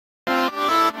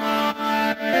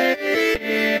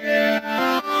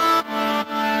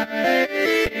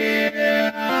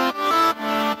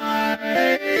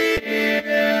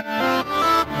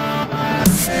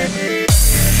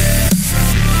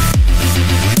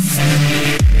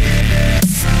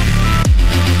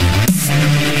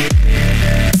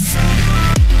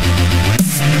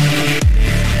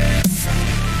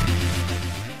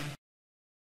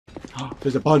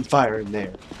There's a bonfire in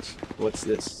there. What's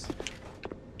this?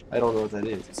 I don't know what that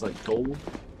is. It's like gold.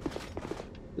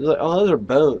 There's like, oh, those are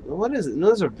bones. What is it? No,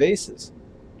 those are vases.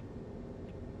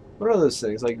 What are those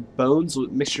things? Like bones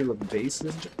with mixture with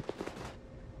vases?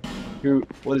 Who?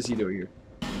 What is he doing here?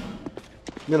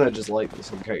 I'm gonna just light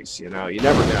this in case, you know. You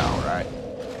never know, right?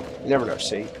 You never know,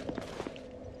 see?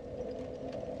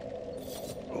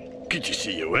 Oh, good to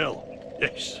see you well.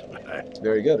 Yes.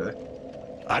 Very good, eh?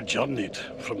 I journeyed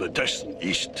from the distant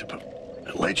east, but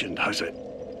legend has it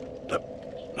that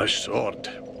this sword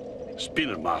has been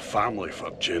in my family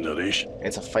for generations.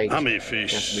 It's a fake. I may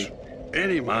face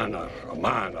any man or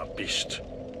beast.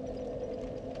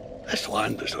 This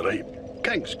land is ripe.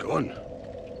 King's gone.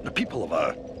 The people of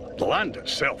the land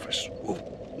itself is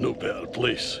no better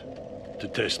place to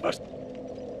test my.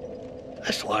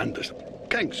 This land is.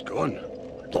 King's gone.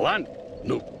 The land.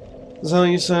 No. Is that what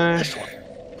you say? This one.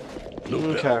 No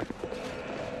Okay. better.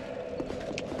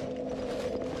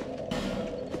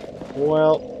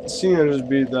 Well, seeing I just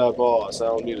beat that boss, I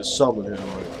don't need to summon him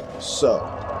anymore. So.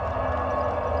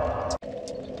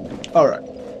 Alright.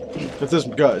 If this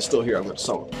guy is still here, I'm gonna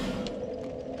summon him.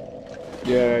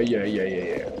 Yeah.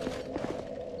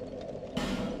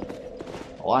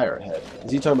 Liar ahead.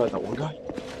 Is he talking about that one guy?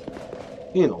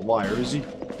 He ain't a liar, is he?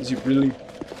 Is he really?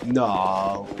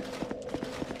 No.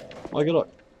 Like it up.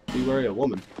 Be wary of a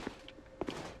woman.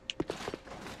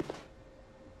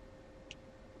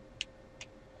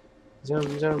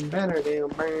 Better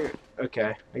down.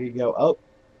 Okay, I can go up.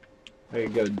 I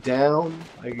can go down.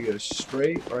 I can go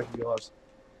straight, or I can go up.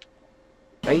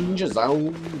 Danger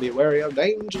zone. Be wary of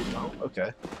danger zone.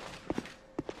 Okay.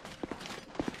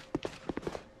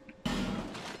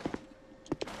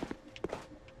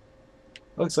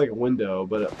 Looks like a window,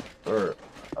 but or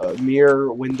a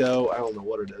mirror window. I don't know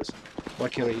what it is. Why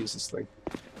can't I use this thing?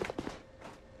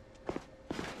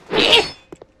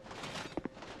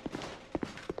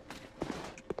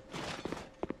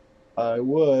 I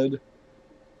would,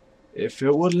 if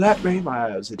it would let me.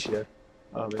 My eyes itchy there.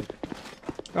 Oh man.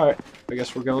 All right, I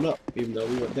guess we're going up, even though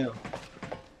we went down.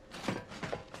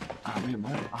 Oh man,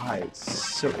 my eye is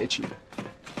so itchy.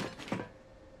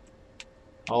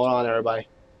 Hold on, everybody.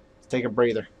 Let's take a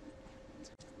breather.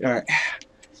 All right,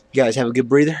 you guys have a good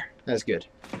breather. That's good.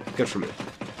 Good for me.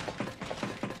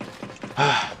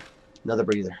 Another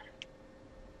breather.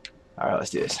 All right,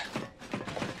 let's do this.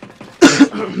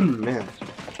 Man.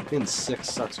 Being sick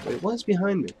sucks. Wait, what's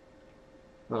behind me?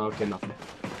 Oh, okay, nothing.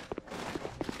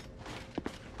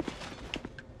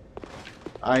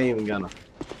 I ain't even gonna.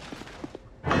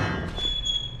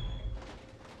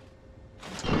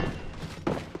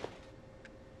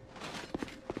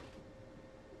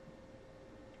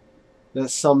 That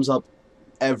sums up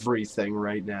everything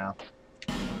right now.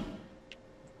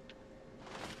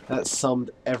 That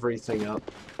summed everything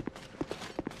up.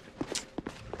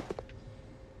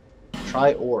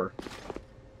 Try or.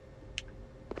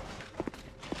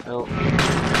 I don't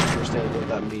understand what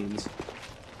that means.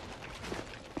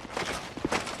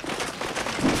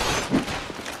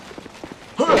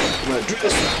 I'm gonna do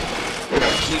this. We're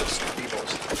gonna kill some people.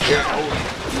 Yeah,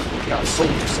 you gotta soul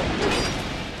yourself.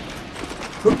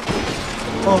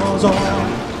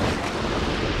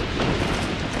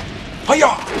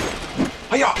 Hiya!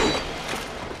 Hiya!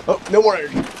 Oh, no more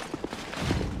energy.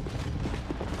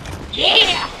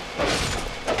 Yeah!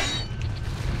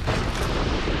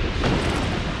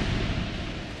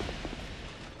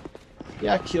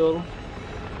 Yeah, I killed him.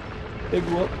 Big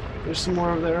whoop. There's some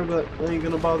more over there, but I ain't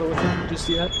gonna bother with them just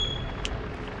yet.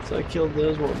 So I killed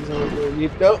those ones. I don't really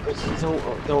need. Nope.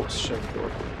 Don't shut the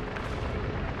door.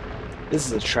 This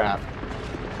is a trap.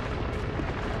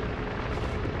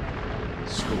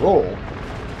 Scroll.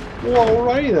 Well,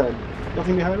 alrighty then.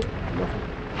 Nothing behind it. Nothing.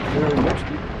 Very much.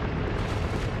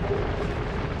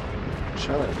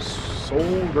 Challenge.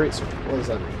 Soul Great Sword. What does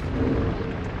that mean?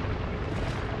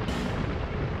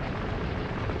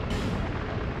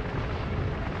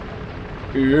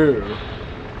 Yeah.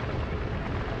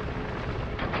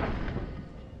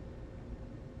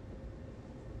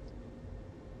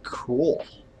 Cool.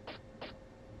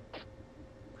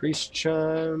 Priest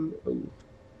chime. Ooh.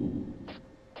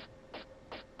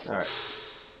 Alright.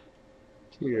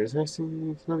 Here's next thing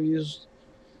you can use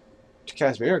to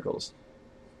cast miracles.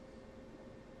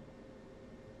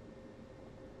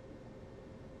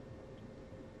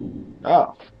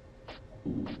 Oh.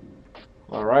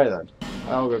 Alright then.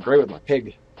 That'll go great with my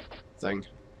pig thing.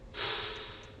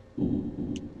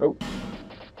 Oh.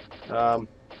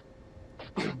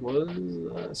 What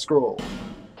is scroll?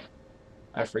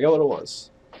 I forget what it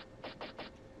was.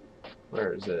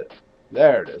 Where is it?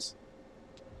 There it is.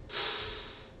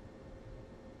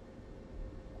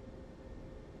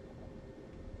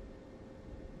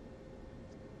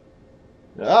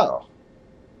 Oh.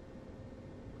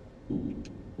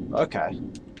 Okay.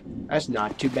 That's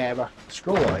not too bad of a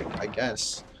scroll, I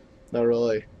guess. Not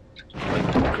really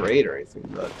like great or anything,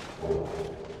 but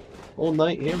old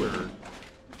knight hammer.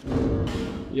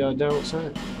 Yeah, down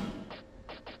outside.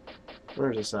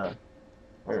 Where is this at?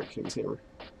 Iron King's hammer.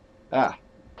 Ah.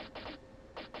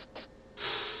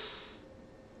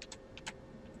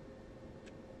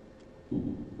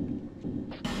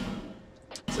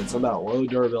 Said something about low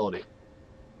durability.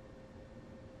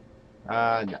 No.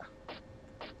 I'd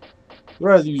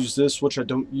rather use this, which I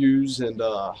don't use, and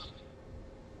the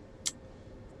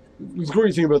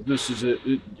great thing about this is it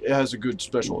has a good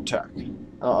special attack.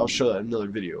 I'll show that in another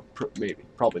video, maybe,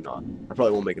 probably not. I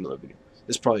probably won't make another video.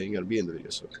 This probably ain't gonna be in the video,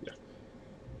 so yeah.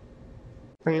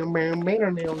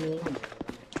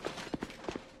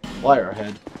 Wire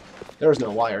ahead. There's no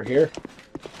wire here.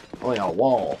 Only a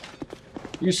wall.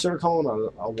 You sir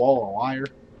calling a wall a wire?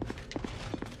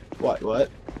 What?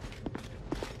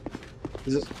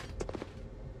 Is this?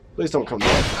 Please don't come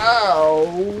down.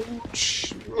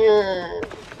 Ouch!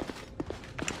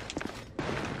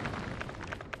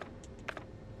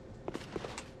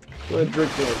 Go ahead and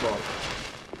drink the bottle.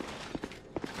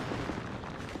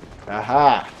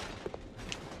 Aha!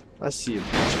 I see you,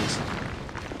 bitches.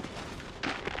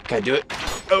 Can I do it?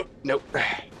 Oh, nope.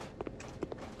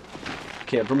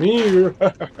 Can't from here.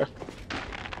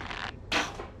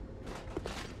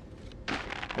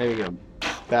 Maybe gonna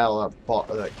battle up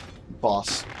that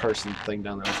boss person thing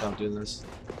down there without doing this.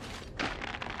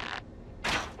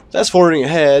 That's forwarding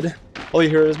ahead. All you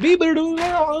hear is beep.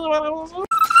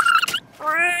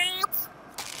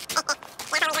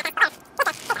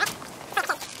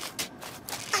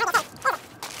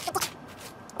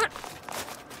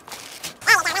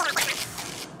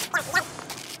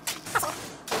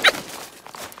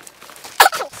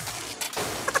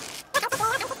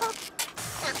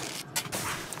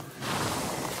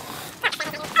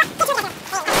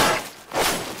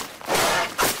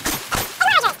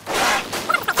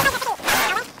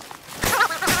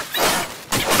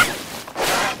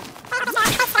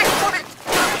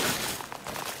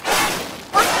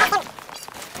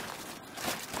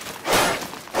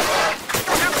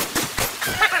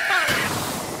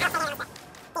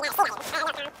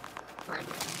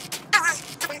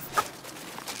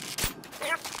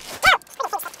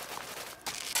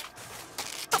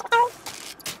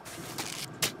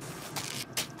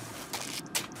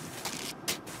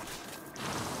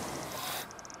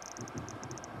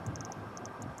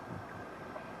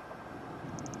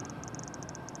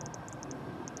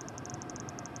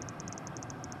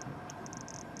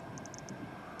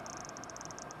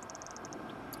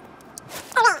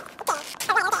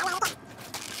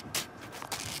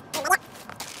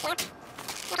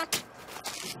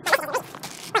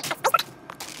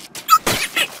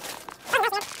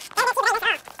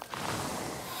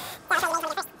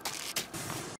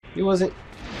 He wasn't.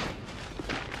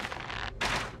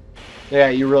 Yeah,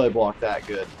 you really blocked that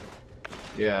good.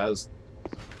 Yeah, it was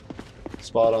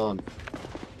spot on.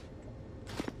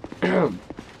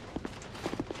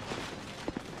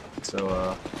 So,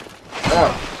 ow,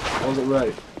 I wasn't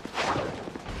ready.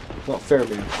 Not fair,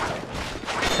 man.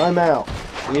 Time out.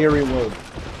 I need to reload.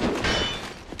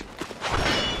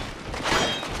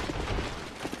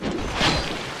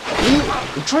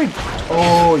 I'm trying.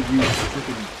 Oh, you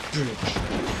freaking bitch.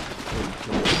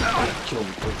 Kill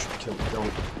me, bitch. Kill me.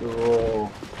 Don't.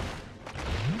 Oh.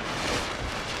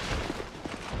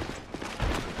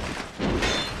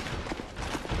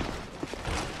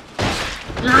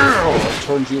 I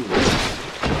turned you loose.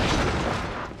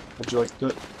 How'd you like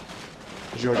that?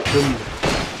 How'd you like them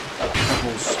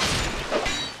apples?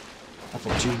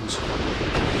 Apple jeans.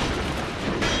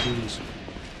 Jeans.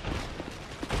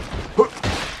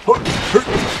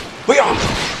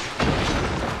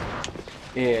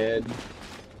 And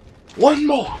one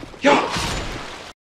more. Yeah.